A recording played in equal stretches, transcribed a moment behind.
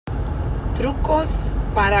Trucos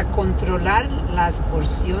para controlar las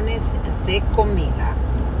porciones de comida.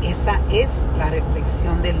 Esa es la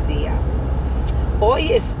reflexión del día.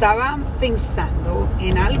 Hoy estaba pensando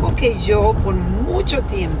en algo que yo por mucho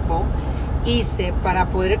tiempo hice para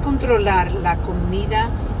poder controlar la comida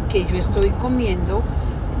que yo estoy comiendo.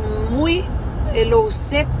 Lo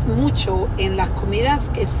usé mucho en las comidas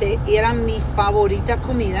que eran mi favorita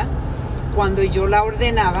comida. Cuando yo la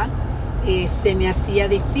ordenaba, se me hacía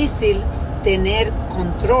difícil tener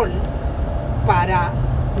control para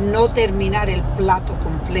no terminar el plato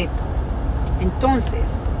completo.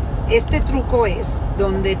 Entonces, este truco es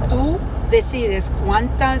donde tú decides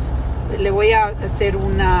cuántas. Le voy a hacer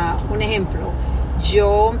un ejemplo.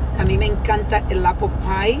 A mí me encanta el apple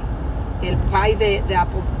pie, el pie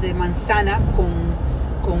de manzana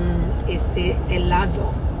con helado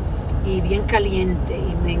y bien caliente,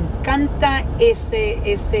 y me encanta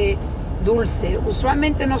ese dulce.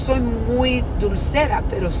 Usualmente no soy muy dulcera,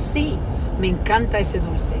 pero sí me encanta ese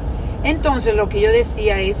dulce. Entonces lo que yo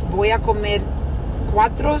decía es, voy a comer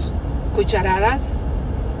 4 cucharadas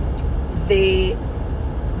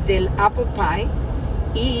del apple pie,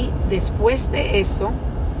 y después de eso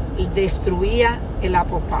destruía el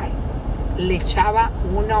apple pie. Le echaba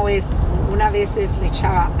una veces le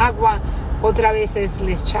echaba agua, otras veces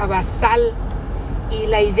le echaba sal, y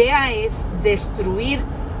la idea es destruir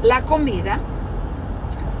la comida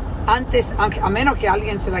antes, a menos que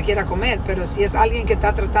alguien se la quiera comer. Pero si es alguien que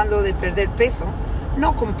está tratando de perder peso,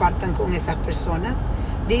 no compartan con esas personas.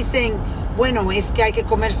 Dicen, bueno, es que hay que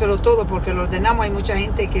comérselo todo porque lo ordenamos. Hay mucha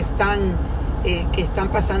gente que están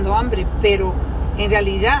pasando hambre, pero en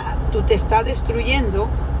realidad tú te estás destruyendo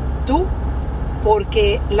tú,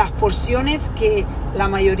 porque las porciones que la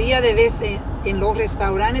mayoría de veces en los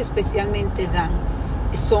restaurantes especialmente dan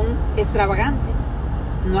son extravagantes.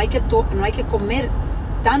 No hay que comer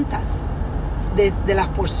tantas de las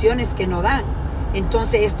porciones que nos dan.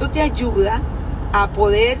 Entonces esto te ayuda a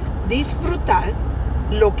poder disfrutar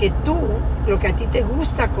lo que a ti te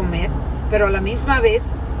gusta comer, pero a la misma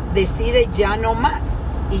vez decide ya no más.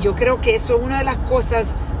 Y yo creo que eso es una de las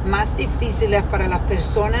cosas más difíciles para las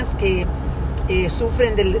personas que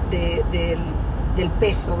sufren del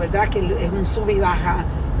peso, ¿verdad? Que es un sub y baja.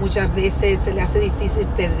 Muchas veces se le hace difícil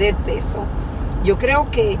perder peso. Yo creo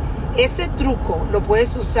que ese truco lo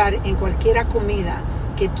puedes usar en cualquier comida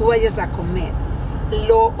que tú vayas a comer.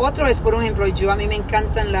 Lo otro es, por ejemplo, a mí me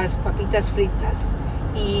encantan las papitas fritas,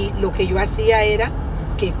 y lo que yo hacía era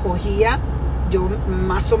que yo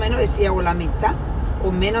más o menos decía o la mitad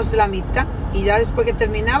o menos de la mitad, y ya después que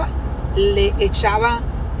terminaba le echaba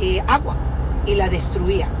agua y la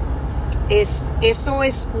destruía. Eso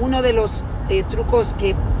es uno de los trucos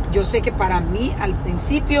que yo sé que para mí al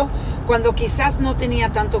principio, cuando quizás no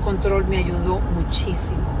tenía tanto control, me ayudó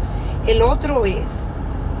muchísimo. El otro es,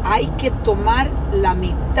 hay que tomar la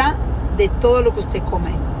mitad de todo lo que usted come.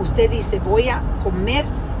 Usted dice, voy a comer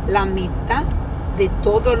la mitad de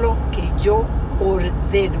todo lo que yo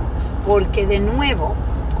ordeno. Porque de nuevo,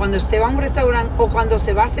 cuando usted va a un restaurante o cuando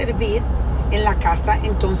se va a servir en la casa,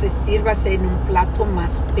 entonces sírvase en un plato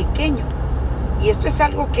más pequeño. Y esto es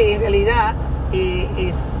algo que en realidad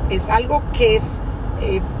es algo que es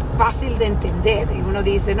fácil de entender. Y uno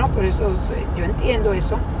dice, no, pero eso, yo entiendo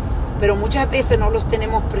eso. Pero muchas veces no los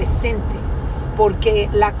tenemos presentes, porque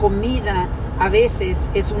la comida a veces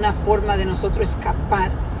es una forma de nosotros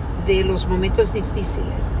escapar de los momentos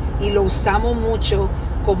difíciles, y lo usamos mucho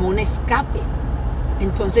como un escape.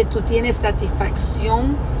 Entonces tú tienes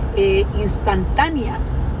satisfacción instantánea,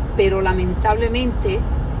 pero lamentablemente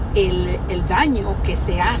el daño que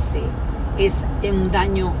se hace es un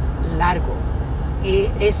daño largo.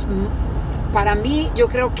 Para mí, yo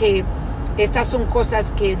creo que estas son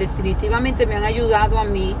cosas que definitivamente me han ayudado a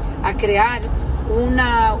mí a crear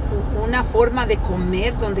una forma de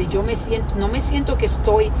comer donde no me siento que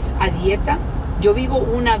estoy a dieta. Yo vivo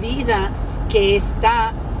una vida que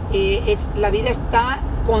la vida está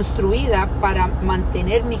construida para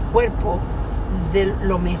mantener mi cuerpo de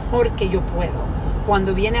lo mejor que yo puedo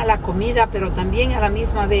cuando viene a la comida, pero también a la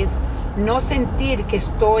misma vez no sentir que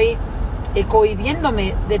estoy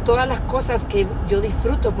cohibiéndome de todas las cosas que yo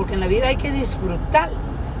disfruto, porque en la vida hay que disfrutar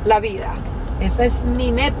la vida. Esa es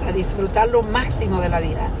mi meta, disfrutar lo máximo de la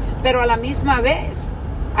vida. Pero a la misma vez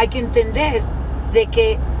hay que entender de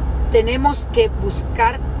que tenemos que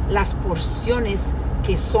buscar las porciones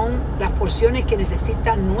que son las porciones que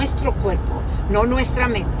necesita nuestro cuerpo, no nuestra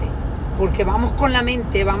mente. Porque vamos con la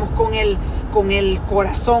mente, vamos con el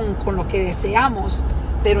corazón, con lo que deseamos,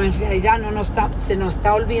 pero en realidad se nos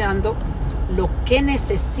está olvidando lo que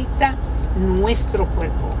necesita nuestro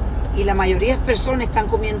cuerpo. y la mayoría de personas están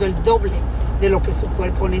comiendo el doble de lo que su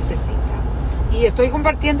cuerpo necesita. Y estoy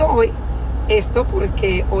compartiendo hoy esto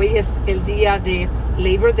porque hoy es el día de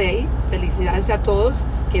Labor Day. Felicidades a todos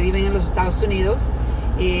que viven en los Estados Unidos.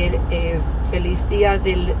 Feliz día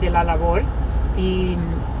de la labor y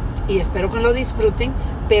espero que lo disfruten,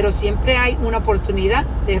 pero siempre hay una oportunidad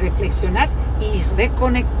de reflexionar y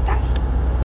reconectar.